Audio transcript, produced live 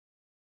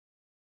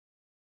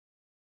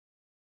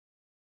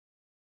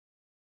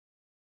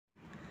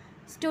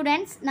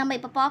Students நம்ம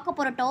இப்போ பார்க்க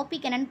போகிற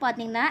டாபிக் என்னென்னு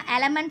பார்த்தீங்கன்னா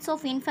elements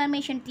of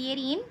information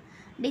theory in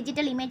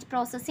digital image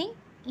processing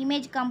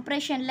image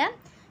கம்ப்ரெஷனில்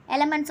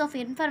elements of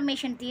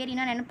information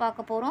தியரினா என்னென்னு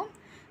பார்க்க போகிறோம்.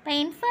 இப்போ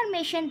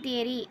இன்ஃபர்மேஷன்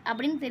தியரி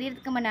அப்படின்னு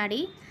தெரியறதுக்கு முன்னாடி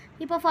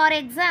இப்போ ஃபார்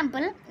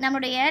எக்ஸாம்பிள்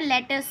நம்மளுடைய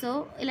லெட்டர்ஸோ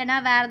இல்லைனா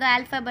வேறு ஏதோ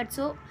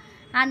ஆல்ஃபபெட்ஸோ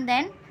அண்ட்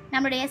தென்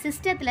நம்மளுடைய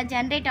சிஸ்டத்தில்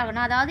ஜென்ரேட்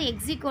ஆகணும், அதாவது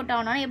எக்ஸிக்யூட்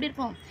ஆகணும்னா எப்படி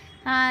இருக்கும்,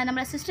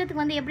 நம்மளோட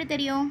சிஸ்டத்துக்கு வந்து எப்படி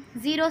தெரியும்,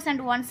 ஜீரோஸ்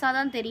அண்ட் ஒன்ஸாக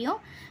தான் தெரியும்.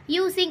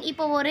 யூஸிங்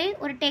இப்போ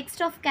ஒரு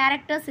டெக்ஸ்ட் ஆஃப்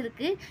கேரக்டர்ஸ்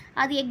இருக்குது,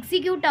 அது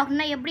எக்ஸிக்யூட்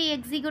ஆகணும்னா எப்படி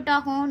எக்ஸிக்யூட்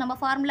ஆகும், நம்ம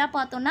ஃபார்முலா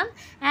பார்த்தோன்னா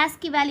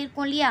ஆஸ்கி வேல்யூ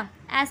இருக்கும் இல்லையா,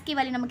 ஆஸ்கி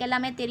வேல்யூ நமக்கு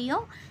எல்லாமே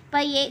தெரியும்.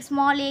 இப்போ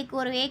ஸ்மால் ஏக்கு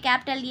ஒரு ஏ,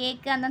 கேபிட்டல்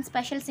ஏக்கு அந்த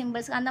ஸ்பெஷல்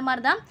சிம்பிள்ஸ் அந்த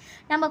மாதிரி தான்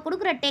நம்ம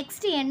கொடுக்குற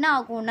டெக்ஸ்ட் என்ன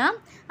ஆகும்னா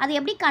அது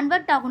எப்படி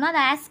கன்வெர்ட் ஆகும்னா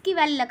அது ஆஸ்கி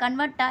வேல்யூவில்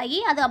கன்வெர்ட் ஆகி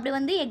அது அப்படி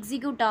வந்து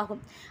எக்ஸிக்யூட்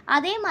ஆகும்.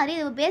 அதே மாதிரி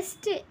இது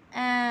பெஸ்ட்டு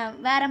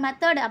வேறு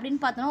மெத்தட்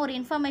அப்படின்னு பார்த்தோன்னா ஒரு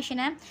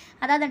இன்ஃபர்மேஷனை,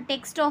 அதாவது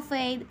டெக்ஸ்ட் ஆஃப்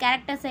இது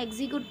கேரக்டர்ஸை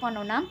எக்ஸிக்யூட்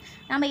பண்ணோன்னா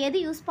நம்ம எது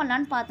யூஸ்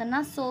பண்ணலான்னு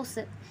பார்த்தோன்னா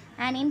source.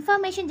 An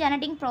information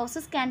generating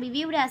process can be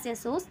viewed as a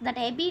source that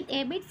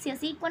emits a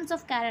sequence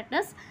of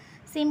characters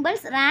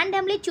symbols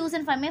randomly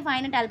chosen from a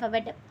finite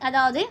alphabet.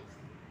 அதாவது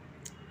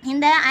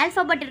இந்த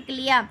ஆல்ஃபபெட் இருக்கு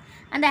இல்லையா,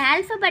 அந்த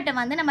ஆல்ஃபபெட்டை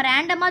வந்து நம்ம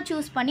ரேண்டமாக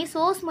சூஸ் பண்ணி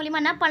சோர்ஸ் மூலிமா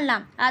என்ன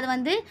பண்ணலாம், அது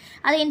வந்து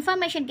அதை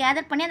இன்ஃபர்மேஷன்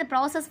கேதர் பண்ணி அந்த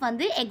ப்ராசஸ்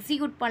வந்து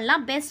எக்ஸிக்யூட்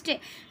பண்ணலாம். பெஸ்ட்டு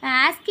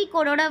ஆஸ்கி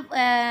கோடோட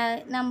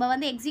நம்ம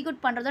வந்து எக்ஸிக்யூட்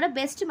பண்ணுறதோட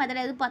பெஸ்ட்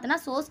மெத்தட் எது பார்த்தோன்னா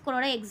சோர்ஸ்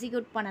கோடோட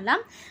எக்ஸிக்யூட்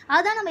பண்ணலாம்.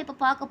 அதுதான் நம்ம இப்போ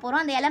பார்க்க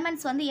போகிறோம். அந்த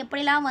எலமெண்ட்ஸ் வந்து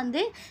எப்படிலாம்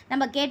வந்து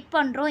நம்ம கெட்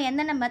பண்ணுறோம்,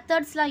 என்னென்ன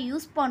மெத்தட்ஸ்லாம்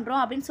யூஸ்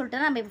பண்ணுறோம் அப்படின்னு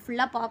சொல்லிட்டு நம்ம இப்போ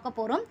ஃபுல்லாக பார்க்க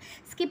போகிறோம்.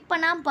 ஸ்கிப்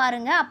பண்ணாமல்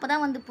பாருங்கள், அப்போ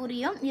தான் வந்து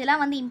புரியும்.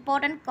 இதெல்லாம் வந்து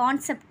இம்பார்ட்டன்ட்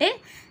கான்செப்ட்டு,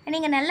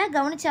 நீங்கள் நல்லா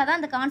கவனிச்சாதான்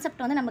அந்த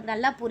கான்செப்ட் வந்து நமக்கு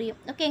நல்லா புரியும்.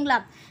 ஓகேங்களா?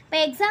 இப்போ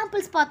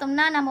எக்ஸாம்பிள்ஸ்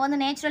பார்த்தோம்னா நம்ம வந்து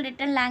natural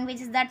return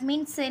languages, that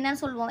means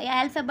என்னன்னு சொல்லுவோம்,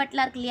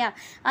 ஆல்ஃபபெட்லாம் இருக்கு இல்லையா,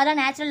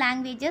 அதெல்லாம் natural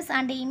languages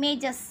and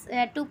images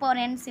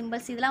 2n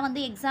symbols, இதெல்லாம்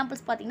வந்து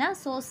எக்ஸாம்பிள்ஸ் பார்த்திங்கன்னா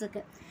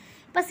சோர்ஸுக்கு.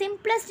 இப்போ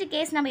சிம்பிளஸ்ட்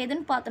கேஸ் நம்ம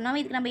எதுன்னு பார்த்தோம்னா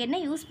இதுக்கு நம்ம என்ன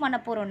யூஸ் பண்ண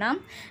போகிறோம்னா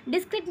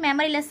டிஸ்க்ரிட்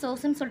மெமரிலெஸ்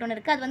சோர்ஸ்னு சொல்லிட்டு ஒன்று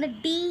இருக்குது, அது வந்து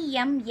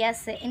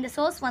டிஎம்எஸ். இந்த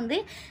சோர்ஸ் வந்து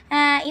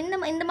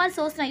இந்த மாதிரி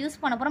சோர்ஸ் நான் யூஸ்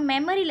பண்ண போகிறோம்.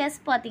 மெமரிலெஸ்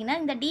பார்த்திங்கன்னா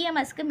இந்த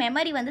டிஎம்எஸ்க்கு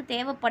மெமரி வந்து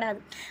தேவைப்படாது,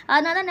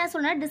 அதனால தான் என்ன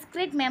சொல்கிறேன்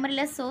டிஸ்க்ரிட்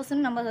மெமரிலெஸ்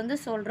சோர்ஸ்னு நம்ம வந்து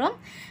சொல்கிறோம்.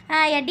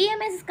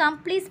 TMS is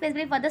complete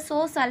specific for the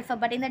source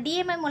alphabet. இந்த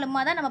டிஎம்ஐ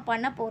மூலமாக தான் நம்ம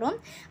பண்ண போகிறோம்.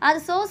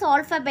 அது சோர்ஸ்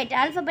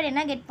ஆல்ஃபபெட்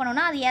என்ன கெட்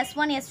பண்ணோம்னா அது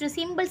S1 S2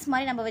 சிம்பிள்ஸ்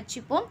மாதிரி நம்ம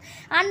வச்சுப்போம்.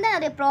 அண்ட்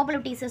அதோடைய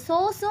ப்ராபபிலிட்டிஸ்,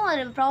 சோர்ஸும்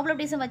அதோட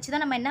ப்ராபபிலிட்டிஸும் வச்சு தான்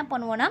நம்ம என்ன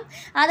பண்ணுவோம்னா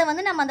அதை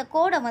வந்து நம்ம அந்த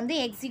கோடை வந்து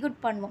எக்ஸிக்யூட்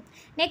பண்ணுவோம்.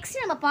 நெக்ஸ்ட்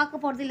நம்ம பார்க்க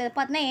போகிறது இல்லை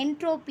பார்த்தீங்கன்னா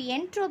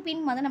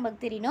என்ட்ரோப்பின்னு வந்து நமக்கு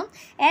தெரியணும்.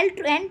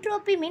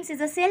 என்ட்ரோப்பி means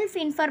is a self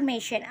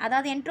information.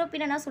 அதாவது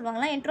என்ட்ரோப்பின்னு என்ன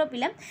சொல்லுவாங்களா,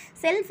 என்ட்ரோப்பியில்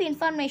செல்ஃப்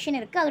இன்ஃபர்மேஷன்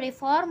இருக்குது, அதோடைய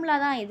ஃபார்முலா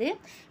தான் இது.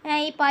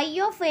 இப்போ I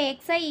of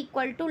xi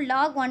equal to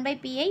log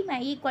 1/pi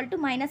equal to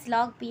minus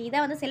log pi,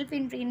 இதான் வந்து செல்ஃப்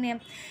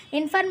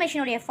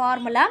இன்ஃபர்மேஷனுடைய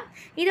ஃபார்முலா.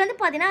 இது வந்து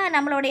பார்த்திங்கன்னா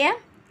நம்மளுடைய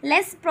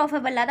லெஸ்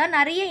ப்ராபபிள், அதாவது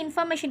நிறைய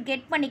இன்ஃபர்மேஷன்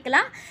கெட்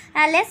பண்ணிக்கலாம்,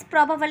 லெஸ்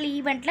ப்ராபபிள்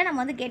ஈவெண்ட்டில்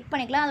நம்ம வந்து கெட்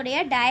பண்ணிக்கலாம். அதோடைய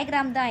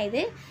டயக்ராம் தான்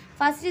இது.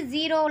 ஃபஸ்ட்டு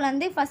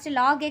ஜீரோவிலேருந்து ஃபஸ்ட்டு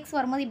லாக் எக்ஸ்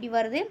வரும்போது இப்படி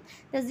வருது,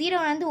 இந்த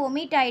ஜீரோவிலேருந்து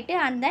ஒமிட் ஆகிட்டு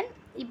அண்ட் தென்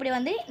இப்படி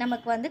வந்து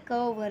நமக்கு வந்து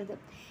கர்வ் வருது.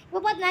 இப்போ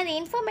பார்த்தீங்கன்னா இந்த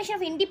information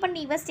of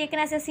independent events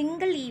taken as a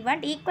single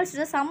event equals to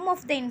the some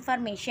of the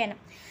information.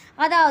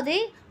 அதாவது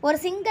ஒரு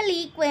சிங்கிள்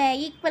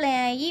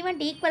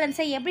ஈவெண்ட்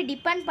ஈக்குவலன்ஸை எப்படி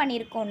டிபெண்ட்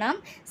பண்ணியிருக்கோன்னா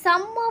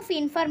சம் ஆஃப்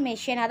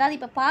இன்ஃபர்மேஷன். அதாவது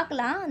இப்போ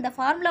பார்க்கலாம், அந்த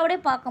ஃபார்முலாவோட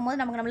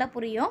பார்க்கும்போது நமக்கு நல்லா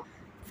புரியும்.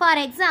 ஃபார்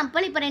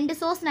எக்ஸாம்பிள் இப்போ ரெண்டு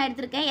சோர்ஸ் நான்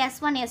எடுத்திருக்கேன்,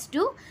 S1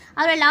 S2.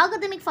 அதோட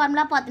லாகதமிக்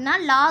ஃபார்முலா பார்த்தீங்கன்னா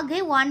லாகு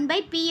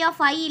 1/p of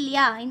i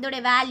இல்லையா, இதோட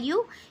வேல்யூ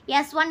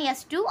S1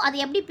 S2. அது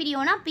எப்படி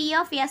பிரியோம்னா p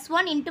of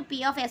S1 into p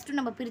of S2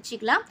 நம்ம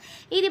பிரிச்சுக்கலாம்.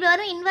 இது இப்போ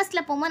வரும்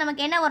இன்வெஸ்ட்டில் போகும்போது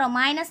நமக்கு என்ன வரும்,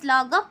 minus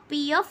lock of p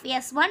of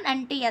S1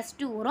 and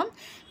S2 வரும்.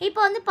 இப்போ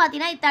வந்து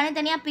பார்த்தீங்கன்னா இது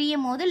தனித்தனியாக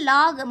பிரியும் போது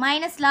லாக்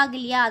மைனஸ் லாக்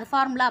இல்லையா, அது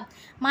formula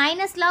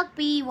minus lock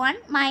P1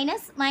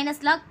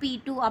 minus lock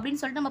P2 அப்படின்னு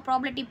சொல்லிட்டு நம்ம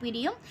ப்ராபபிலிட்டி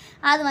பிரியும்.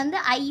 அது வந்து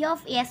I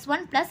of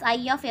S1 plus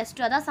I of S2,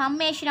 அதான்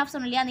சம்மேஷன் ஆஃப்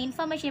சொன்னோம் இல்லையா. அந்த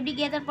இன்ஃபர்மேஷன் எப்படி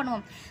கேதர்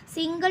பண்ணுவோம்,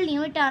 சிங்கிள்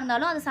யூனிட்டாக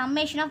இருந்தாலும் அது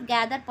சம்மேஷன் ஆஃப்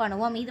கேதர்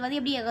பண்ணுவோம். இது வந்து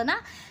எப்படி ஆகுதுன்னா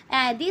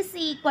this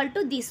equal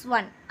to this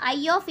one, I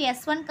of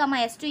S1,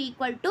 S2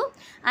 equal to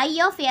I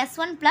of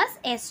S1 plus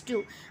S2.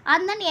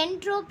 And then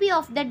entropy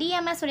of the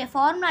TMS உடைய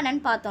ஃபார்முலா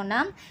என்னன்னு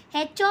பார்த்தோன்னா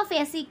H of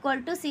S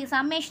equal to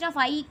summation of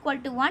I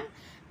equal to 1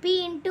 P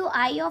into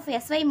I of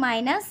SY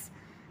minus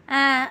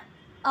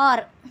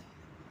R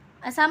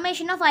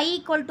summation of I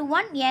equal to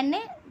 1 N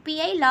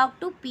PI log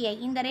 2 PI.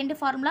 இந்த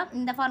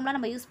formula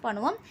நம்ம use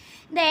பண்ணுவோம்.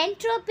 இந்த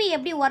entropy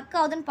எப்படி work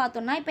ஆகுதுன்னு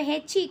பார்த்தோம்னா இப்போ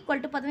H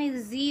ஈக்குவல் டு பார்த்தோன்னா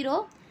இது 0,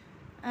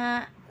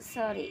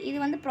 சாரி இது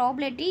வந்து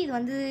ப்ராபபிலிட்டி, இது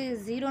வந்து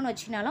 0ன்னு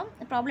வச்சுனாலும்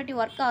ப்ராபபிலிட்டி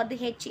ஒர்க் ஆகுது.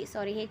 H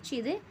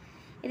இது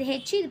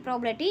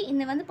ப்ராபபிலிட்டி.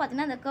 இந்த வந்து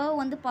பார்த்தீங்கன்னா இந்த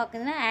கர்வ் வந்து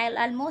பார்க்குதுன்னா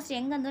ஆல்மோஸ்ட்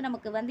எங்கே வந்து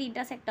நமக்கு வந்து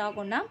இன்டர்செக்ட்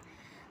ஆகும்னா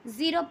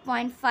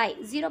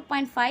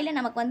 0.5ல்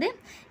நமக்கு வந்து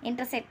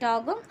இன்டர்செக்ட்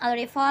ஆகும்.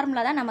 அதோடைய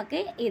ஃபார்முலா தான் நமக்கு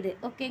இது.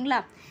 ஓகேங்களா?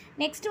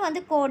 நெக்ஸ்ட்டு வந்து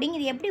கோடிங்.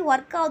 இது எப்படி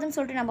ஒர்க் ஆகுதுன்னு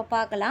சொல்லிட்டு நம்ம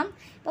பார்க்கலாம்.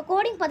 இப்போ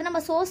கோடிங் பார்த்தீங்கன்னா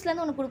நம்ம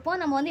சோர்ஸ்லேருந்து ஒன்று கொடுப்போம்.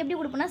 நம்ம வந்து எப்படி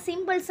கொடுப்போம்னா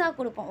சிம்பிள்ஸாக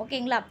கொடுப்போம்.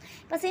 ஓகேங்களா?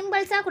 இப்போ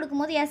சிம்பிள்ஸாக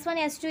கொடுக்கும்போது S1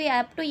 S2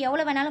 அப் டு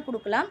எவ்வளோ வேணாலும்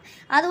கொடுக்கலாம்.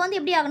 அது வந்து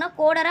எப்படி ஆகுனா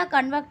கோடராக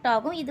கன்வெர்ட்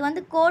ஆகும். இது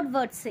வந்து கோட்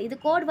வேர்ட்ஸ். இது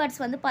கோட்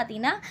வேர்ட்ஸ் வந்து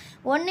பார்த்தீங்கன்னா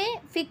ஒன்று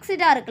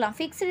ஃபிக்ஸ்டாக இருக்கலாம்.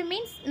 ஃபிக்ஸ்டு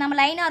மீன்ஸ் நம்ம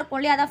லைனாக இருக்கும்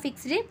இல்லையா, அதான்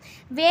ஃபிக்ஸ்டு.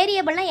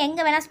 வேரியபிள்னால்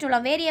எங்கே வேணால்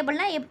சொல்லலாம்.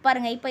 வேரியபிள்னால்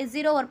பாருங்கள், இப்போ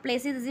 0 ஒரு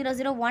பிளேஸ், இது 0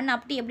 0 1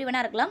 அப்படி எப்படி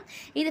வேணால் இருக்கலாம்.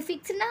 இது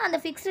ஃபிக்ஸ்டுனா அந்த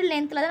ஃபிக்ஸ்டு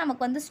லென்த்தில் தான்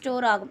நமக்கு வந்து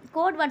ஸ்டோர் ஆகும்.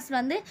 கோட் வேர்ட்ஸ்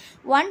வந்து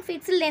 1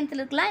 ஃபிக்ஸ்டு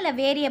லென்த்தில் இருக்கலாம், இல்லை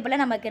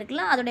வேரியபிளாக நமக்கு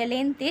இருக்கலாம். அதோடைய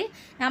லென்த்து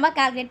நம்ம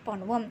கால்குலேட்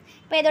பண்ணுவோம்.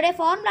 இப்போ இதோடைய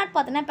ஃபார்முலாட்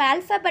பார்த்தோன்னா, இப்போ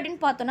ஆல்ஃபபெட்னு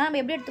பார்த்தோன்னா நம்ம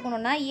எப்படி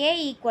எடுத்துக்கணும்னா A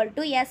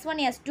 = S1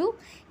 S2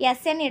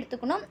 Sn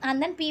எடுத்துக்கணும்.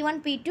 And then P1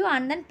 P2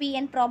 and then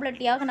Pn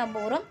ப்ராபபிலிட்டியாக நம்ம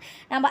வரும்.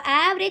 நம்ம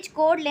ஆவரேஜ்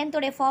கோட்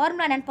லென்த்தோடைய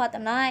ஃபார்முலா என்னென்னு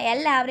பார்த்தோம்னா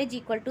L average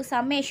 =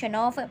 summation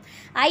of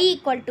I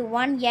 =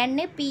 1 N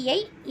Pi.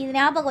 இது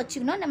ஞாபகம்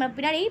வச்சுக்கணும். நம்ம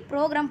பின்னாடி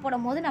ப்ரோக்ராம்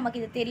போடும்போது நமக்கு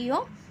இது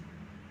தெரியும்.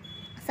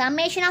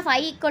 summation of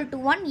I =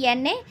 1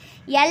 N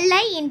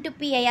Li into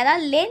Pi,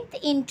 அதாவது length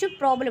into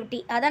probability.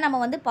 அதான் நம்ம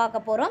வந்து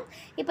பார்க்க போகிறோம்.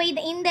 இப்போ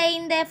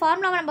இந்த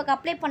ஃபார்முலாவை நமக்கு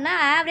அப்ளை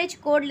பண்ணால் ஆவரேஜ்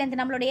கோட் லென்த்,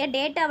 நம்மளுடைய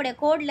டேட்டாவுடைய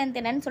கோட்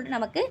லென்த் என்னன்னு சொல்லிட்டு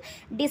நமக்கு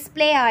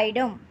டிஸ்பிளே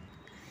ஆகிடும்.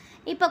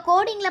 இப்போ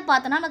கோடிங்கில்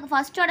பார்த்தோன்னா நமக்கு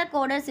ஃபஸ்ட் ஆர்டர்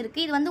கோடர்ஸ்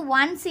இருக்குது. இது வந்து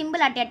one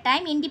simple at a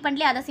time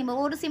independently other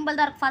simple, ஒரு சிம்பிள்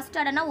தான் இருக்கும். ஃபஸ்ட்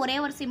ஆர்டர்னா ஒரே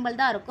ஒரு சிம்பிள்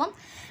தான் இருக்கும்.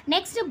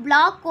 Next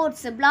black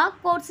quotes. பிளாக்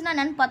கோட்ஸ்னால்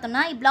என்னென்னு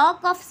பார்த்தோம்னா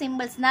பிளாக் ஆஃப்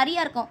சிம்பிள்ஸ் நிறையா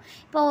இருக்கும்.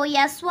 இப்போது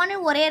S1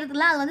 ஒரே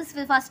இடத்துல அது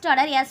வந்து first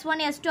order,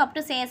 S1 S2 up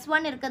to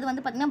S1 இருக்கிறது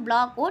வந்து பார்த்திங்கன்னா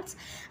பிளாக் கோட்ஸ்.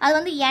 அது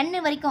வந்து N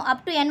வரைக்கும்,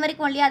 அப் டு N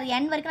வரைக்கும் இல்லையா, அது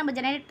N வரைக்கும் நம்ம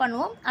ஜெனரேட்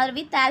பண்ணுவோம். அது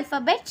வித்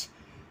ஆல்ஃபபெட்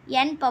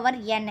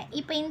N⁻N.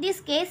 இப்போ இன்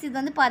திஸ் கேஸ்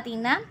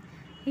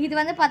இது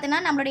வந்து பார்த்திங்கன்னா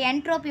நம்மளுடைய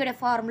என்ட்ரோபியோட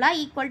ஃபார்முலா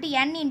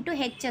 = N ×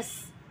 HS.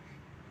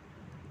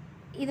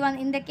 இது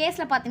வந்து இந்த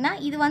கேஸில் பார்த்தீங்கன்னா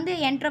இது வந்து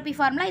என்ட்ரோபி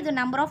ஃபார்முலா, இது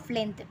நம்பர் ஆஃப்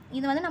லென்த்.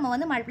 இது வந்து நம்ம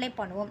வந்து மல்டிப்ளை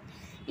பண்ணுவோம்.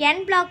 N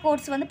பிளாக்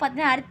கோட்ஸ் வந்து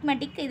பார்த்தீங்கன்னா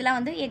அரித்மெட்டிக், இதெல்லாம்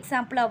வந்து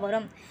எக்ஸாம்பிளாக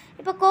வரும்.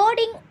 இப்போ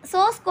coding,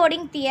 source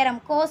coding theorem.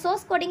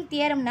 Source coding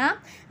தியரம்னா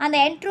அந்த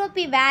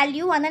என்ட்ரோபி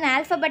வேல்யூ அந்த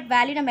ஆல்ஃபபெட்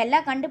வேல்யூ நம்ம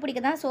எல்லாம்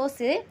கண்டுபிடிக்க தான்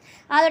சோர்ஸு.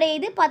 அதோடைய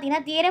இது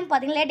பார்த்தீங்கன்னா தியரம்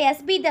பார்த்தீங்கன்னா let S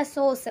be the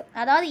source,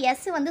 அதாவது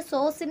S வந்து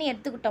சோர்ஸ்ன்னு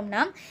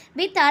எடுத்துக்கிட்டோம்னா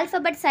வித்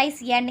ஆல்ஃபபெட்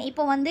சைஸ் N.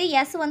 இப்போ வந்து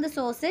S வந்து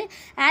சோர்ஸு,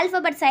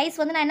 ஆல்ஃபபெட்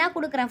சைஸ் வந்து நான் என்ன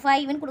கொடுக்குறேன்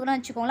 5ன்னு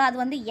கொடுக்குறேன்னு வச்சுக்கோங்களேன்,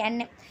 அது வந்து N.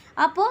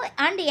 அப்போது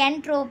and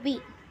entropy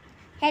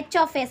H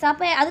of S.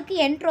 அப்போ அதுக்கு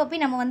என்ட்ரோபி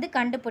நம்ம வந்து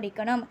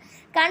கண்டுபிடிக்கணும்.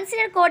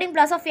 Consider coding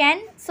plus of N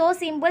source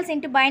symbols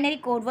into binary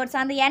code words.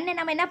 அந்த N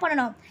நம்ம என்ன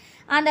பண்ணணும்,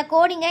 அந்த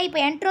கோடிங்கை இப்போ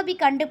என்ட்ரோபி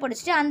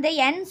கண்டுபிடிச்சிட்டு அந்த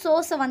N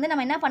சோர்ஸை வந்து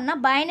நம்ம என்ன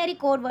பண்ணால் பைனரி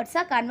கோட்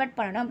வேர்ட்ஸாக கன்வெர்ட்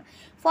பண்ணணும்.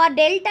 For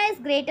delta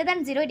is greater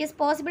than 0 it is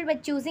possible by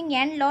choosing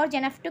N large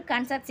enough to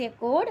construct a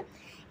code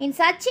in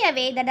such a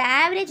way that the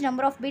average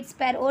number of bits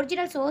per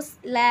original source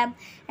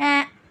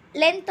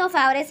length of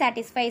average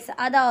satisfies.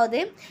 அதாவது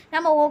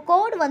நம்ம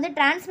கோடு வந்து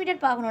transmitted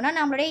பார்க்கணுன்னா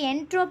நம்மளுடைய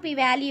entropy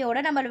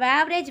வேல்யூவோட நம்ம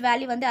average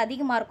value வந்து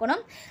அதிகமாக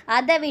இருக்கணும்.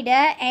 அதை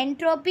விட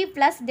என்ட்ரோபி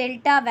ப்ளஸ்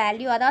டெல்டா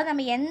வேல்யூ, அதாவது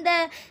நம்ம எந்த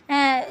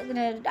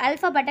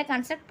ஆல்ஃபபெட்டை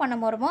கன்ஸ்ட்ரக்ட் பண்ண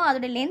போகிறோமோ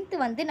அதோடய லென்த்து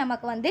வந்து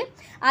நமக்கு வந்து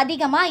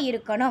அதிகமாக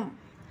இருக்கணும்.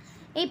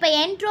 இப்போ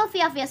என்ட்ரோபி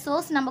ஆஃப் எ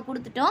சோர்ஸ் நம்ம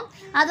கொடுத்துட்டோம்.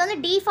 அது வந்து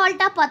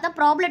டிஃபால்ட்டாக பார்த்தா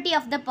ப்ராபபிலிட்டி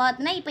ஆஃப் த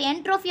பார்ட்னா இப்போ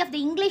என்ட்ரோபி ஆஃப் த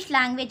இங்கிலீஷ்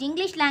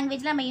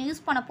லாங்குவேஜில் நம்ம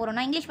யூஸ் பண்ண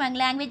போகிறோம்னா இங்கிலீஷ்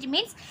லாங்குவேஜ்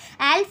மீன்ஸ்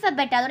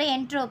ஆல்ஃபபெட், அதோட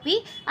என்ட்ரோபி.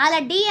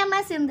 அதில்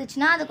DMS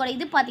இருந்துச்சுன்னா அதுக்கூட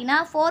இது பார்த்தீங்கன்னா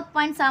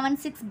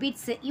 4.76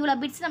 பிட்ஸ். இவ்வளோ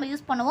பிட்ஸ் நம்ம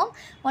யூஸ் பண்ணுவோம்.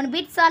 One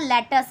bits R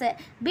letters.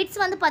 Bits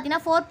வந்து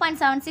பார்த்தீங்கன்னா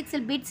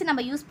 4.76 பிட்ஸ்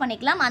நம்ம யூஸ்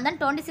பண்ணிக்கலாம். and then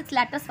 26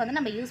 லெட்டர்ஸ் வந்து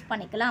நம்ம யூஸ்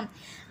பண்ணிக்கலாம்.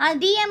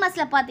 அது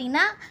DMSல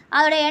பார்த்தீங்கன்னா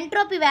அதோட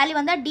என்ட்ரோபி வேல்யூ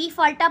வந்து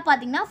டிஃபால்ட்டாக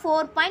பார்த்தீங்கன்னா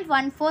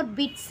 4.14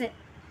 பிட்ஸ்.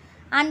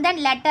 அண்ட் தென்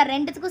லெட்டர்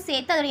ரெண்டுத்துக்கும்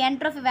சேர்த்து அதோட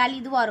என்ட்ரோபி வேல்யூ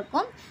இதுவாக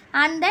இருக்கும்.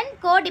 அண்ட் தென்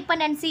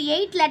கோடிபெண்டன்சி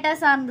 8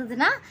 லெட்டர்ஸாக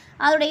இருந்ததுன்னா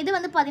அதோட இது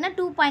வந்து பார்த்திங்கன்னா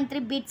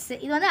 2.3 பிட்ஸ்.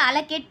 இது வந்து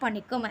அலோகேட்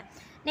பண்ணிக்கோங்க.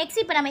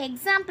 நெக்ஸ்ட் இப்போ நம்ம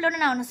எக்ஸாம்பிளோட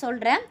நான் ஒன்று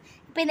சொல்கிறேன்.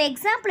 இப்போ இந்த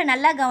எக்ஸாம்பிளை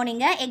நல்லா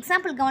கவனிங்க.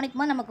 எக்ஸாம்பிள்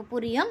கவனிக்கும் போது நமக்கு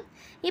புரியும்.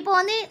 இப்போ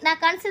வந்து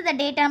நான்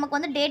கன்சிடர் டேட்டா, நமக்கு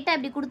வந்து டேட்டா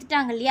இப்படி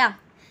கொடுத்துட்டாங்க இல்லையா,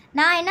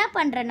 நான் என்ன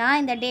பண்ணுறேன்னா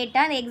இந்த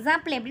டேட்டா இந்த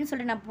எக்ஸாம்பிள் எப்படின்னு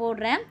சொல்லிட்டு நான்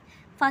போடுறேன்.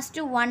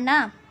 ஃபஸ்ட்டு 1,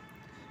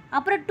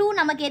 அப்புறம் 2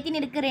 நமக்கு எத்தனை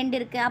இருக்குது, 2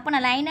 இருக்குது. அப்போ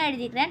நான் லைனாக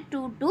எழுதிக்கிறேன்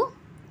 2 2.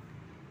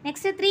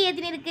 நெக்ஸ்ட்டு 3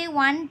 எத்தனை இருக்குது,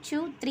 1 2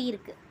 3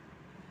 இருக்குது,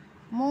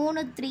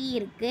 3 3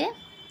 இருக்குது.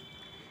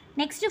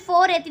 நெக்ஸ்ட்டு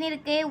 4 எத்தனை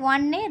இருக்குது,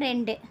 1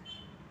 2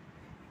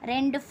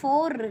 2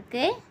 4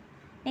 இருக்குது.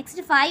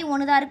 நெக்ஸ்ட்டு 5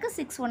 1 தான் இருக்குது,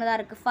 6 1 தான்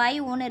இருக்குது,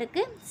 5 1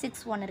 இருக்குது,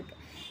 6 1 இருக்குது.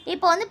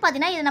 இப்போ வந்து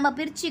பார்த்தீங்கன்னா இதை நம்ம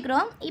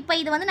பிரிச்சுக்கிறோம். இப்போ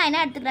இது வந்து நான்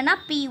என்ன எடுத்துக்கிறேன்னா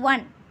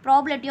P1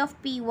 ப்ராபபிலிட்டி ஆஃப்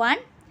P1.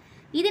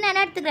 இது நான்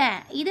என்ன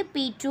எடுத்துக்கிறேன், இது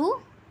P2,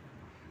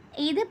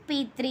 இது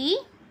P3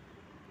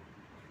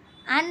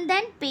 அண்ட்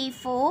தென்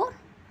P4,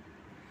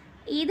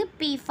 இது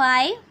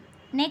P5,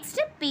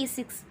 நெக்ஸ்ட்டு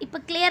P6. இப்போ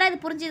கிளியராக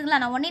இது புரிஞ்சுதுங்களா?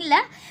 நான் ஒன்றும் இல்லை,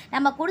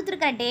 நம்ம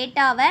கொடுத்துருக்கிற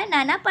டேட்டாவை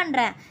நான் என்ன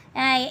பண்ணுறேன்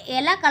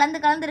எல்லாம்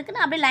கலந்து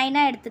இருக்குன்னு அப்படியே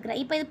லைனாக எடுத்துக்கிறேன்.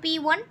 இப்போ இது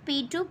P1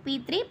 P2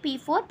 P3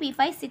 P4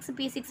 P5 6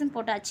 P6ன்னு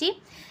போட்டாச்சு.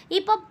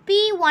 இப்போ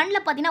P1ல்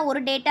பார்த்தீங்கன்னா ஒரு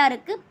டேட்டா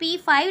இருக்குது,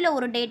 P5ல்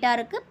ஒரு டேட்டா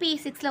இருக்குது,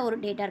 P6ல் ஒரு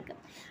டேட்டா இருக்குது.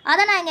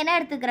 அதை நான் இங்கே என்ன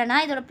எடுத்துக்கிறேன்னா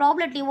இதோட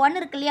ப்ராபபிலிட்டி 1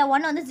 இருக்கு இல்லையா,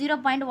 1 வந்து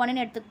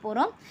 0.1ன்னு எடுத்துக்க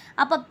போகிறோம்.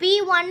 அப்போ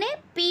P1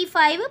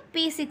 P5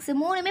 P6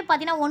 மூணுமே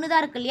பார்த்தீங்கன்னா 1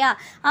 தான் இருக்கு இல்லையா,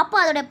 அப்போ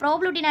அதோட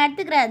ப்ராபபிலிட்டி நான்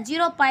எடுத்துக்கிறேன்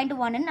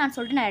 0.1ன்னு நான்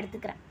சொல்லிட்டு நான்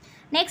எடுத்துக்கிறேன்.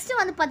 நெக்ஸ்ட்டு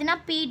வந்து பார்த்தீங்கன்னா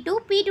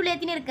P2ல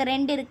எத்தனை இருக்குது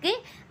 2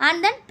 இருக்குது.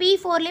 அண்ட் தென்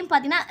P4லேயும்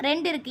பார்த்தீங்கன்னா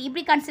 2 இருக்குது.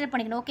 இப்படி கன்சிடர்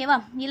பண்ணிக்கணும். ஓகேவா,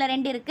 இதில்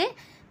 2 இருக்குது,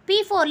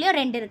 P4லேயும்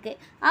 2 இருக்குது.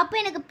 அப்போ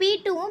எனக்கு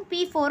P2ம்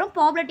P4ம்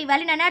ப்ராபபிலிட்டி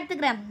வேல்யூ நான் என்ன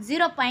எடுத்துக்கிறேன்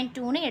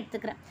 0.2ன்னு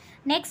எடுத்துக்கிறேன்.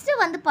 நெக்ஸ்ட்டு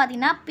வந்து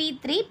பார்த்தீங்கன்னா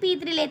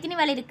P3ல எத்தனை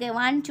வேல்யூ இருக்குது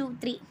 1 2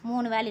 3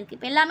 3 வேல்யூ இருக்குது.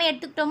 இப்போ எல்லாமே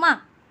எடுத்துக்கிட்டோமா?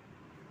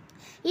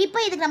 இப்போ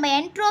இதுக்கு நம்ம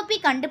என்ட்ரோபி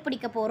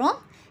கண்டுபிடிக்க போகிறோம்.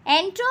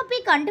 என்ட்ரோபி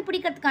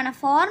கண்டுபிடிக்கிறதுக்கான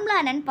ஃபார்முலா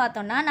என்னென்னு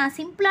பார்த்தோம்னா, நான்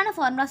சிம்பிளான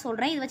ஃபார்முலா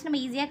சொல்கிறேன், இதை வச்சு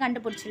நம்ம ஈஸியாக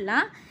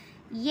கண்டுபிடிச்சிடலாம்.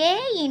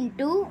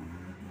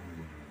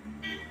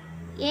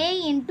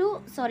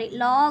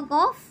 log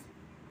of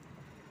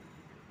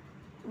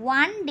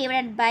 1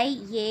 divided by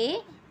a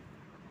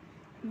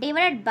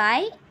divided by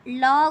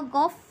log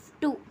of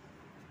 2.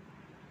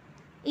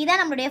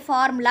 இதுதான் நம்மளுடைய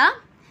ஃபார்முலா.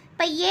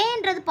 இப்போ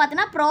ஏன்றது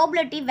பார்த்தோன்னா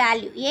ப்ராபபிலிட்டி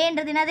வேல்யூ.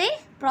 ஏன்றது என்னது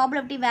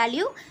ப்ராபபிலிட்டி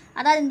வேல்யூ.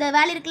 அதாவது இந்த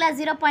வேல்யூ இருக்குல்ல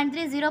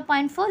 0.3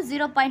 0.4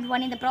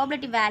 0.1 இந்த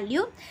ப்ராபபிலிட்டி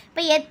வேல்யூ.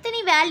 இப்போ எத்தனை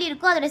வேல்யூ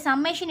இருக்கோ அதோடைய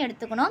சம்மேஷன்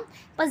எடுத்துக்கணும்.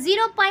 இப்போ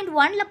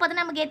 0.1ல்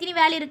பார்த்தோன்னா நமக்கு எத்தனை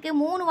வேல்யூ இருக்குது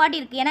 3 வாட்டி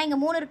இருக்குது. ஏன்னா இங்கே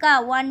 3 இருக்கா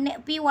 1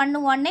 P1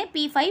 1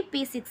 P5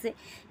 P6.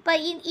 இப்போ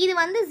இது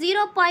வந்து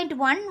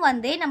 0.1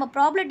 வந்து நம்ம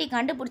ப்ராபபிலிட்டி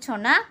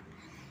கண்டுபிடிச்சோன்னா,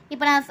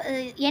 இப்போ நான்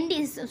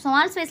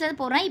ஸ்மால் ஸ்பேஸில்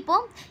போடுறேன்.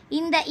 இப்போது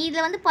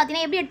இதில் வந்து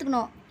பார்த்தீங்கன்னா எப்படி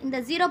எடுத்துக்கணும், இந்த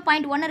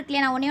 0.1 இருக்கு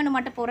இல்லையா, நான் ஒன்று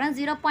மட்டும் போடுறேன்.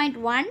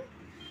 0.1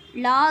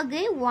 log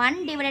 1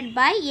 divided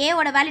by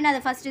ஏவோட வேல்யூ நான்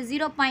அதை ஃபஸ்ட்டு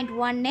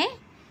 0.1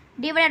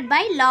 divided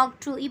by log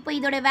 2. இப்போ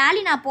இதோட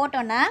வேல்யூ நான்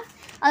போட்டோன்னா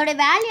அதோட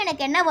வேல்யூ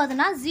எனக்கு என்ன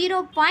வருதுன்னா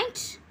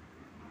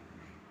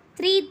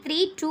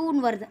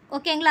 0.332ன்னு வருது.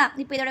 ஓகேங்களா,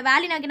 இப்போ இதோட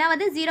வேல்யூ எனக்கு என்ன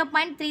வருது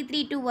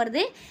 0.332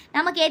 வருது.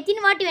 நமக்கு எத்தனை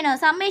வாட்டி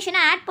வேணும் சம்மேஷனை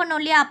ஆட் பண்ணோம்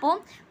இல்லையா,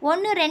 அப்போது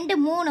 1 2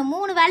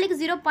 3 வேல்யூக்கு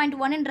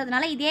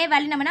 0.1ன்றதுனால இதே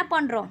வேல்யூ நம்ம என்ன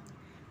பண்ணுறோம்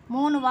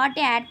 3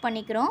 வாட்டி ஆட்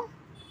பண்ணிக்கிறோம்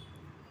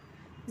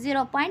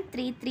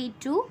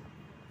 0.332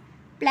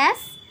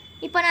 ப்ளஸ்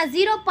இப்போ நான்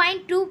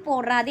 0.2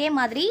 போடுறேன். அதே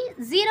மாதிரி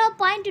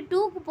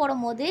 0.2க்கு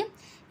போடும்போது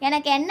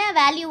எனக்கு என்ன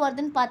வேல்யூ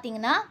வருதுன்னு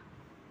பார்த்தீங்கன்னா,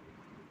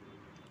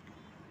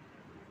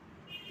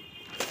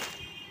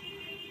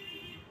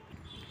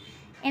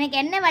 எனக்கு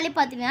என்ன வேல்யூ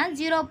பார்த்தீங்கன்னா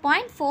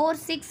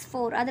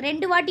 0.464. அது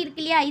 2 வாட்டி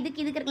இருக்கு இல்லையா, இதுக்கு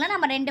இருக்குலாம்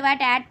நம்ம 2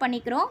 வாட்டி ஆட்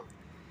பண்ணிக்கிறோம்.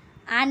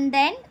 அண்ட்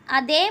தென்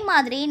அதே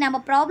மாதிரி நம்ம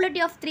ப்ராபபிலிட்டி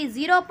ஆஃப் 3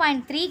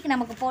 0.3க்கு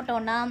நமக்கு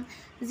போட்டோன்னா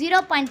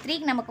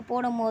 0.3க்கு நமக்கு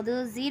போடும்போது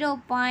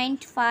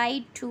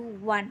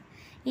 0.521.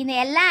 இந்த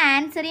எல்லா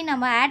ஆன்சரையும்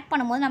நம்ம ஆட்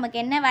பண்ணும்போது நமக்கு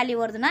என்ன வேல்யூ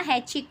வருதுன்னா h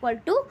 =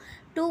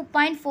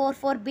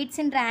 2.44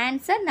 பிட்ஸ்ன்ற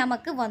ஆன்சர்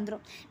நமக்கு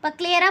வந்துடும். இப்போ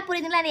கிளியராக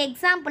புரியுதுங்களா? அந்த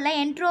எக்ஸாம்பிளில்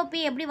என்ட்ரோபி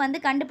எப்படி வந்து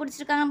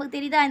கண்டுபிடிச்சிருக்காங்க நமக்கு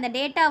தெரியுதா? இந்த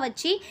டேட்டா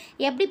வச்சு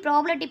எப்படி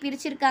ப்ராபபிலிட்டி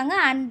பிரிச்சிருக்காங்க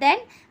அண்ட்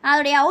தென்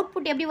அதோடைய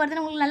அவுட்புட் எப்படி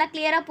வருதுன்னு உங்களுக்கு நல்லா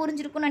கிளியராக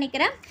புரிஞ்சிருக்கும்னு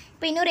நினைக்கிறேன்.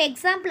 இப்போ இன்னொரு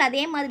எக்ஸாம்பிள்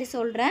அதே மாதிரி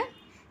சொல்கிறேன்.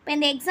 இப்போ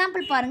இந்த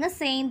எக்ஸாம்பிள் பாருங்கள்,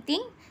 சேம்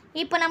திங்.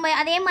 இப்போ நம்ம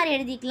அதே மாதிரி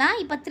எழுதிக்கலாம்.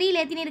 இப்போ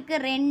 3ல் எத்தனை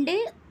இருக்குது 2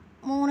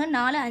 3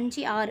 4 5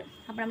 6.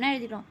 அப்போ நம்ம என்ன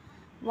எழுதிக்கிறோம்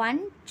 1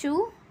 2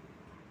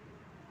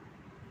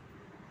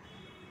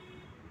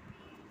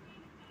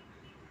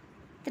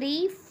 3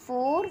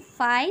 4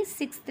 5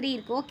 6 3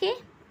 இருக்குது. ஓகே,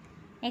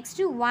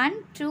 நெக்ஸ்ட்டு 1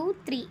 2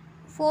 3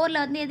 4ல்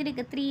வந்து எது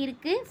இருக்குது 3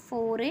 இருக்குது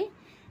 4.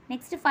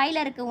 நெக்ஸ்ட்டு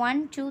 5ல் இருக்குது 1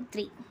 2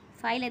 3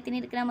 5ல் எத்தனை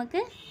இருக்குது நமக்கு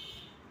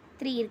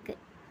 3 இருக்குது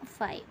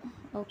 5.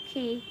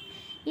 ஓகே,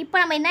 இப்போ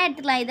நம்ம என்ன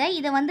எடுத்துக்கலாம்,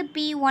 இதை வந்து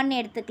P1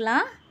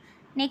 எடுத்துக்கலாம்.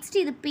 நெக்ஸ்ட்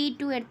இது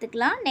P2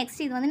 எடுத்துக்கலாம்.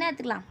 நெக்ஸ்ட் இது வந்து என்ன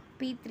எடுத்துக்கலாம்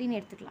P3ன்னு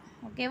எடுத்துக்கலாம்.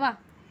 ஓகேவா,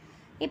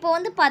 இப்போ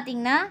வந்து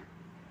பார்த்திங்கன்னா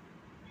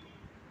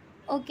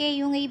ஓகே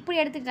இவங்க இப்படி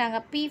எடுத்துக்கிட்டாங்க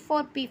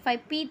P4 P5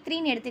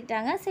 P3ன்னு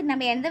எடுத்துக்கிட்டாங்க. சரி,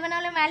 நம்ம எந்த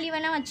வேணாலும் வேல்யூ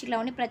வேணால்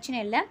வச்சுக்கலாம், ஒன்றும் பிரச்சனை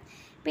இல்லை.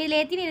 இப்போ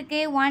இதில் எத்தனை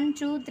இருக்குது 1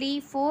 2 3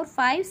 4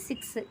 5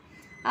 6.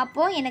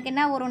 அப்போது எனக்கு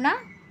என்ன வரும்னா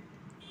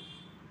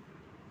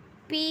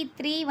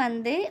P3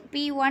 வந்து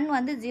P1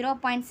 வந்து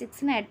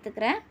 0.6ன்னு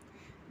எடுத்துக்கிறேன்.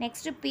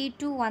 நெக்ஸ்ட்டு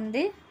P2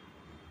 வந்து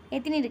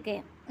எத்தனை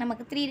இருக்குது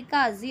நமக்கு 3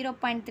 இருக்கா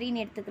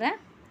 0.3ன்னு எடுத்துக்கிறேன்.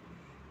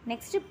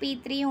 நெக்ஸ்ட்டு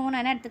P3யும்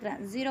நான் என்ன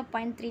எடுத்துக்கிறேன்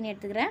 0.3ன்னு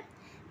எடுத்துக்கிறேன்.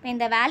 இப்போ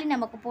இந்த வேல்யூ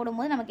நமக்கு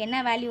போடும்போது நமக்கு என்ன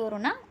வேல்யூ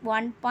வரும்னா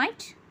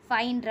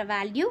 1.5ன்ற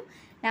வேல்யூ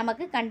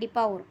நமக்கு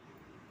கண்டிப்பாக வரும்.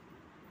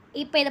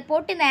 இப்போ இதை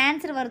போட்டு இந்த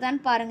ஆன்சர்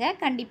வருதான்னு பாருங்கள்,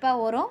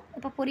 கண்டிப்பாக வரும்.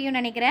 இப்போ புரியும்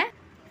நினைக்கிறேன்.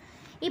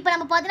 இப்போ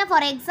நம்ம பார்த்தீங்கன்னா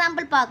ஃபார்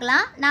எக்ஸாம்பிள்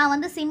பார்க்கலாம். நான்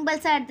வந்து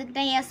சிம்பிள்ஸாக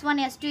எடுத்துக்கிட்டேன் S1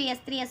 S2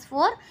 S3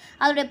 S4.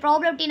 அதோடைய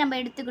ப்ராபபிலிட்டி நம்ம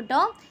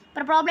எடுத்துக்கிட்டோம்.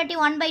 இப்போ ப்ராபபிலிட்டி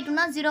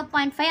 1/2னா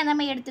 0.5 அந்த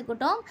மாதிரி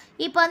எடுத்துக்கிட்டோம்.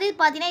 இப்போ வந்து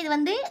பார்த்தீங்கன்னா இது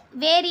வந்து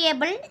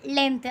வேரியபிள்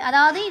லென்த்,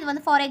 அதாவது இது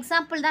வந்து ஃபார்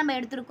எக்ஸாம்பிள் தான் நம்ம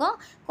எடுத்துருக்கோம்.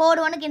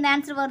 கோட் 1க்கு இந்த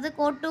ஆன்சர் வருது,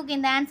 கோட் 2க்கு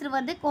இந்த ஆன்சர்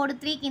வருது, கோட்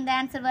 3க்கு இந்த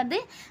ஆன்சர் வருது,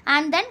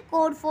 அண்ட் தென்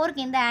கோட்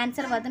 4க்கு இந்த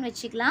ஆன்சர் வருதுன்னு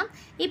வச்சுக்கலாம்.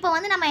 இப்போ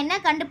வந்து நம்ம என்ன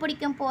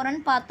கண்டுபிடிக்க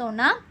போகிறோன்னு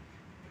பார்த்தோன்னா,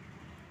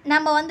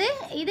 நம்ம வந்து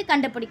இது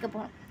கண்டுபிடிக்க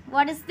போகிறோம்.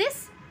 What is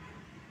this?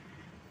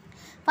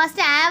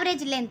 First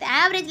average length.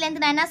 Average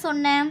length நான் என்ன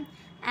சொன்னேன்,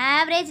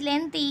 average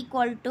length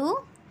equal to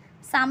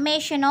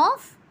summation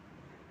of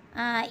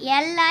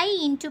LI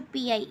into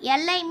PI.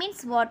 LI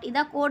means what,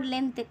 இதான் கோட்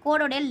லென்த்து,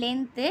 கோடோடைய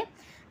லென்த்து.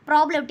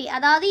 ப்ராபபிலிட்டி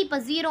அதாவது இப்போ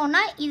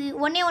 0னா இது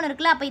ஒன்றே ஒன்று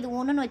இருக்குல்ல, அப்போ இது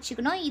 1ன்னு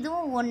வச்சுக்கணும்.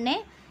 இதுவும் 1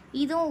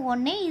 இதுவும்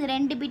 1, இது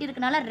 2 பிட்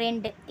இருக்கனால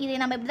 2. இது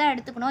நம்ம இப்படி தான்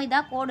எடுத்துக்கணும்,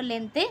 இதான் கோடு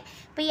லென்த்து.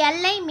 இப்போ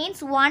LI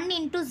மீன்ஸ் 1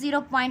 into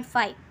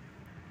 0.5.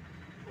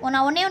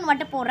 நான் ஒன்றே ஒன்று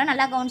மட்டும் போடுறேன்,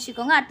 நல்லா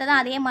கவனிச்சிக்கோங்க.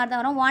 அடுத்ததான் அதே மாதிரி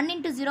தான் வரும். 1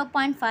 into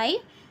 0.5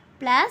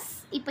 ப்ளஸ்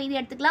இப்போ இது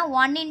எடுத்துக்கலாம்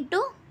 1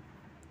 into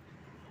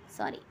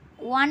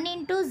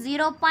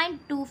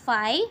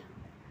 0.25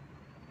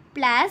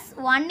 plus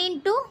 1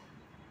 into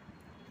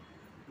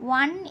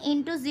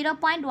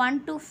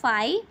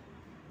 0.125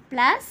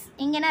 plus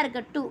இங்க என்ன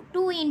இருக்கு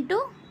 2 into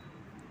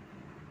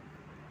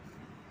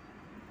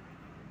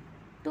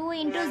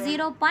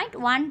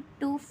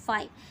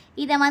 0.125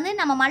 இதை வந்து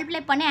நம்ம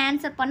மல்டிப்ளை பண்ணி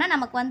ஆன்சர் பண்ணால்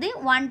நமக்கு வந்து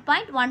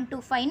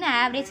 1.125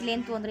 ஆவரேஜ்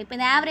லென்த் வந்துடும். இப்போ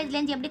இந்த ஆவரேஜ்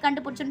லென்த் எப்படி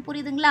கண்டுபிடிச்சோன்னு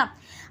புரியுதுங்களா?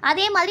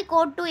 அதே மாதிரி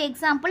கோட் டு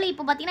எக்ஸாம்பிள்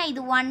இப்போ பார்த்தீங்கன்னா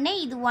இது 1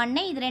 இது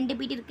 1 இது 2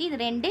 பீட் இருக்குது, இது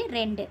 2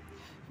 2.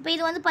 இப்போ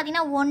இது வந்து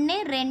பார்த்தீங்கன்னா 1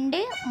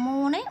 2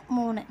 3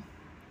 3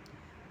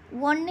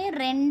 1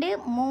 2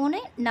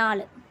 3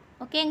 4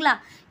 ஓகேங்களா?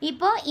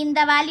 இப்போ இந்த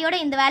வேல்யூட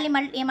இந்த வேல்யூ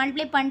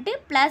மல்டிப்ளை பண்ணிட்டு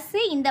ப்ளஸ்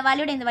இந்த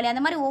வேல்யூட இந்த வேல்யூ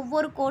அந்த மாதிரி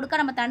ஒவ்வொரு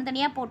கோடுக்கும் நம்ம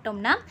தனித்தனியாக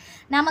போட்டோம்னா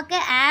நமக்கு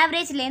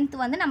ஆவரேஜ் லென்த்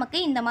வந்து நமக்கு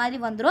இந்த மாதிரி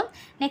வந்துடும்.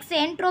 நெக்ஸ்ட்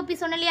என்ட்ரோபி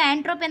சொன்ன இல்லையா?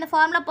 என்ட்ரோபி அந்த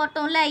formula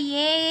போட்டோம்ல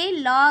A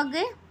log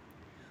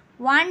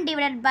 1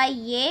 divided by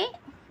A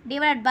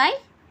divided by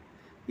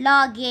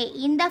log A.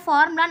 இந்த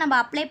ஃபார்முலா நம்ம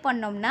அப்ளை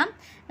பண்ணோம்னா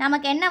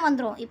நமக்கு என்ன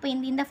வந்துடும்? இப்போ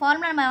இந்த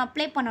ஃபார்முலா நம்ம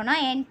அப்ளை பண்ணோம்னா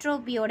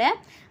என்ட்ரோபியோட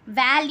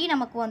வேல்யூ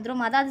நமக்கு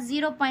வந்துடும். அதாவது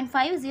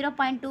 0.5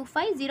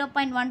 0.25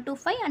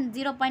 0.125 அண்ட்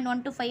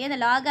 0.125 இந்த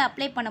லாகை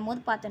அப்ளை பண்ணும்போது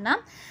பார்த்தோன்னா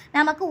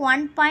நமக்கு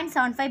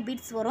 1.75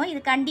 பிட்ஸ் வரும். இது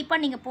கண்டிப்பாக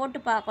நீங்கள்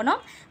போட்டு பார்க்கணும்.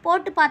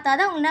 போட்டு பார்த்தா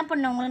தான் உங்களுக்கு என்ன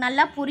பண்ணணும், உங்களுக்கு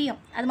நல்லா புரியும்.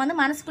 அது வந்து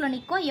மனசுக்குள்ளே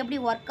நிற்கும் எப்படி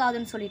ஒர்க்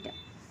ஆகுதுன்னு சொல்லிட்டு.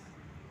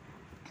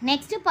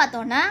 நெக்ஸ்ட்டு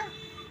பார்த்தோன்னா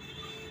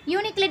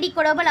யூனிக்லி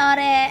டிகோடபிள்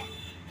ஆர்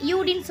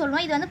யூடின்னு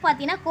சொல்லுவோம். இது வந்து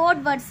பார்த்தீங்கன்னா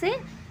கோட் வேர்ட்ஸு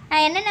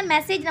என்னென்ன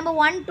மெசேஜ் நம்ம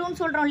 1 2ன்னு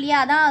சொல்கிறோம் இல்லையா?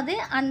 அதாவது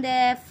அந்த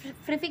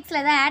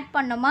ப்ரிஃபிக்ஸில் எதாவது ஆட்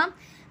பண்ணோமா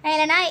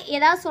இல்லைனா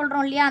ஏதாவது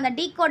சொல்கிறோம் இல்லையா? அந்த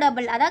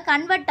டிகோடபிள் அதாவது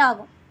கன்வெர்ட்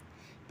ஆகும்.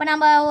 இப்போ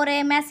நம்ம ஒரு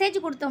மெசேஜ்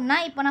கொடுத்தோம்னா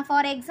இப்போ நான்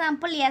for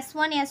example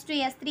S1 S2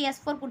 S3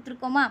 S4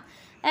 கொடுத்துருக்கோமா?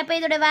 இப்போ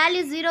இதோட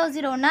வேல்யூ 0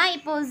 0னா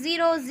இப்போ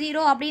 0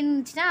 0 அப்படின்னு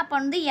இருந்துச்சுன்னா அப்போ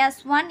வந்து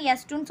S1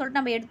 S2ன்னு சொல்லிட்டு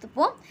நம்ம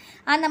எடுத்துப்போம்.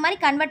 அந்த மாதிரி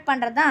கன்வெர்ட்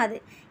பண்ணுறது தான் அது.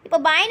 இப்போ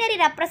பைனரி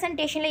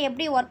ரெப்ரசன்டேஷனில்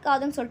எப்படி ஒர்க்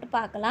ஆகுதுன்னு சொல்லிட்டு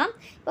பார்க்கலாம்.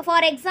 இப்போ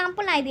ஃபார்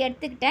எக்ஸாம்பிள் நான் இது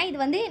எடுத்துக்கிட்டேன். இது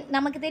வந்து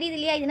நமக்கு தெரியுது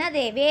இல்லையா? இதுனா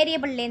அது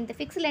வேரியபிள் லென்த்,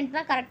 ஃபிக்ஸ் லென்த்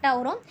தான் கரெக்டாக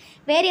வரும்.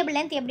 வேரியபிள்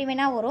லென்த் எப்படி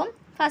வேணால் வரும்.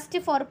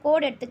 ஃபஸ்ட்டு ஃபார்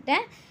கோட்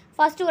எடுத்துக்கிட்டேன்.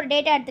 ஃபஸ்ட்டு ஒரு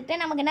டேட்டா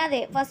எடுத்துக்கிட்டேன். நமக்கு என்ன அது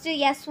ஃபஸ்ட்டு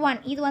S1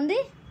 இது வந்து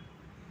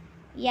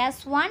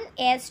S1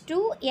 S2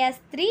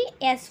 S3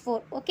 S4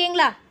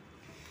 ஓகேங்களா?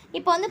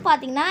 இப்போ வந்து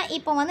பார்த்திங்கன்னா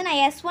இப்போ வந்து நான்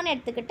S1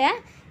 எடுத்துக்கிட்டேன்.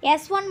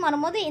 S1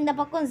 வரும்போது இந்த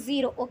பக்கம்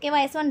 0 ஓகேவா?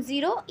 S1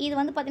 0 இது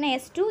வந்து பார்த்திங்கன்னா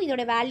S2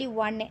 இதோட வேல்யூ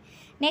 1.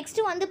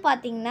 நெக்ஸ்ட்டு வந்து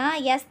பார்த்திங்கன்னா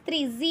S3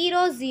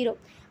 0 0.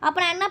 அப்போ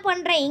நான் என்ன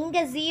பண்ணுறேன்,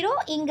 இங்கே 0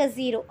 இங்கே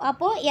 0.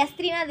 அப்போது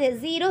S3னா அது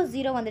 0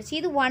 0 வந்துருச்சு.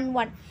 இது 1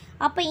 1.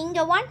 அப்போ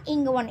இங்கே 1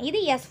 இங்கே 1 இது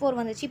S4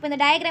 வந்துச்சு. இப்போ இந்த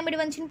டயக்ராம் எப்படி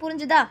வந்துச்சுன்னு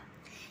புரிஞ்சுதா?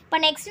 இப்போ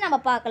நெக்ஸ்ட் நம்ம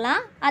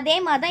பார்க்கலாம். அதே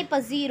மாதிரி தான் இப்போ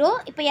 0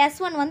 இப்போ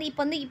S1 வந்து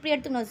இப்போ வந்து இப்படி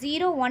எடுத்துக்கணும்.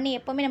 0 1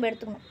 எப்போவுமே நம்ம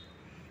எடுத்துக்கணும்.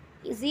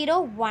 0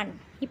 1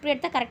 இப்படி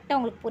எடுத்தால் கரெக்டாக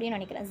உங்களுக்கு புரியும்னு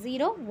நினைக்கிறேன்.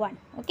 0 1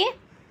 ஓகே.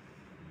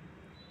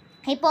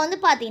 இப்போ வந்து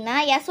பார்த்தீங்கன்னா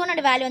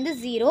S1ஓட வேல்யூ வந்து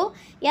 0,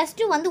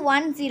 S2 வந்து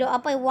 1 0.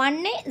 அப்போ 1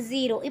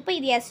 0. இப்போ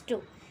இது S2.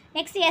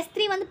 நெக்ஸ்ட் S3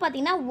 வந்து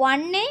பார்த்தீங்கன்னா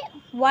 1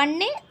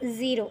 1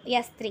 0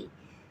 S3.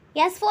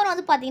 S4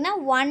 வந்து பார்த்தீங்கன்னா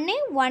 1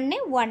 1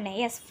 1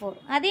 S4.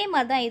 அதே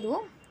மாதிரி தான்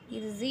இதுவும்.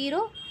 இது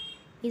 0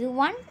 இது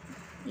 1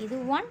 இது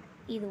 1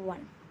 இது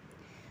 1.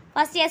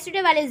 ஃபஸ்ட் S2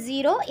 வேல்யூ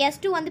 0,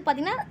 S2 வந்து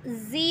பார்த்தீங்கன்னா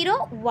 0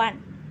 1.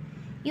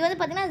 இது வந்து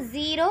பார்த்தீங்கன்னா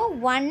 0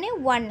 1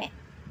 1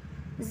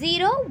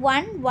 0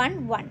 1 1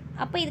 1.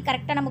 அப்போ இது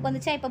கரெக்டாக நமக்கு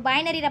வந்துச்சா? இப்போ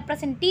பைனரி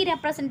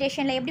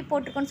ரெப்ரசன்டேஷனில் எப்படி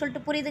போட்டிருக்கோன்னு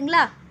சொல்லிட்டு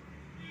புரியுதுங்களா?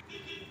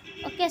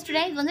 ஓகே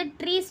ஸ்டூடெண்ட், இது வந்து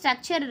ட்ரீ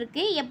ஸ்ட்ரக்சர்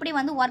இருக்குது. எப்படி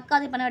வந்து ஒர்க்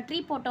ஆகுது, இப்போ நம்ம ட்ரீ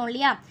போட்டோம்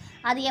இல்லையா?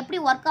 அது எப்படி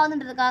ஒர்க்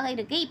ஆகுதுன்றதுக்காக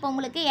இருக்குது. இப்போ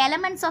உங்களுக்கு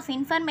எலமெண்ட்ஸ் ஆஃப்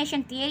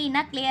இன்ஃபர்மேஷன்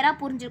தியரினா கிளியராக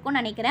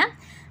புரிஞ்சிருக்கும்னு நினைக்கிறேன்.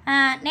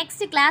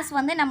 நெக்ஸ்ட் கிளாஸ்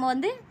வந்து நம்ம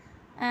வந்து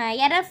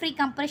எரர் ஃப்ரீ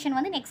கம்பரிஷன்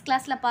வந்து நெக்ஸ்ட்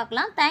கிளாஸில்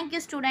பார்க்கலாம்.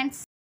 Thank you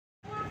students.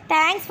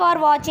 தேங்க்ஸ் ஃபார்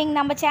வாட்சிங்.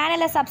 நம்ம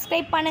சேனலை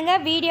சப்ஸ்கிரைப்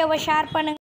பண்ணுங்கள், வீடியோவை ஷேர் பண்ணுங்கள்.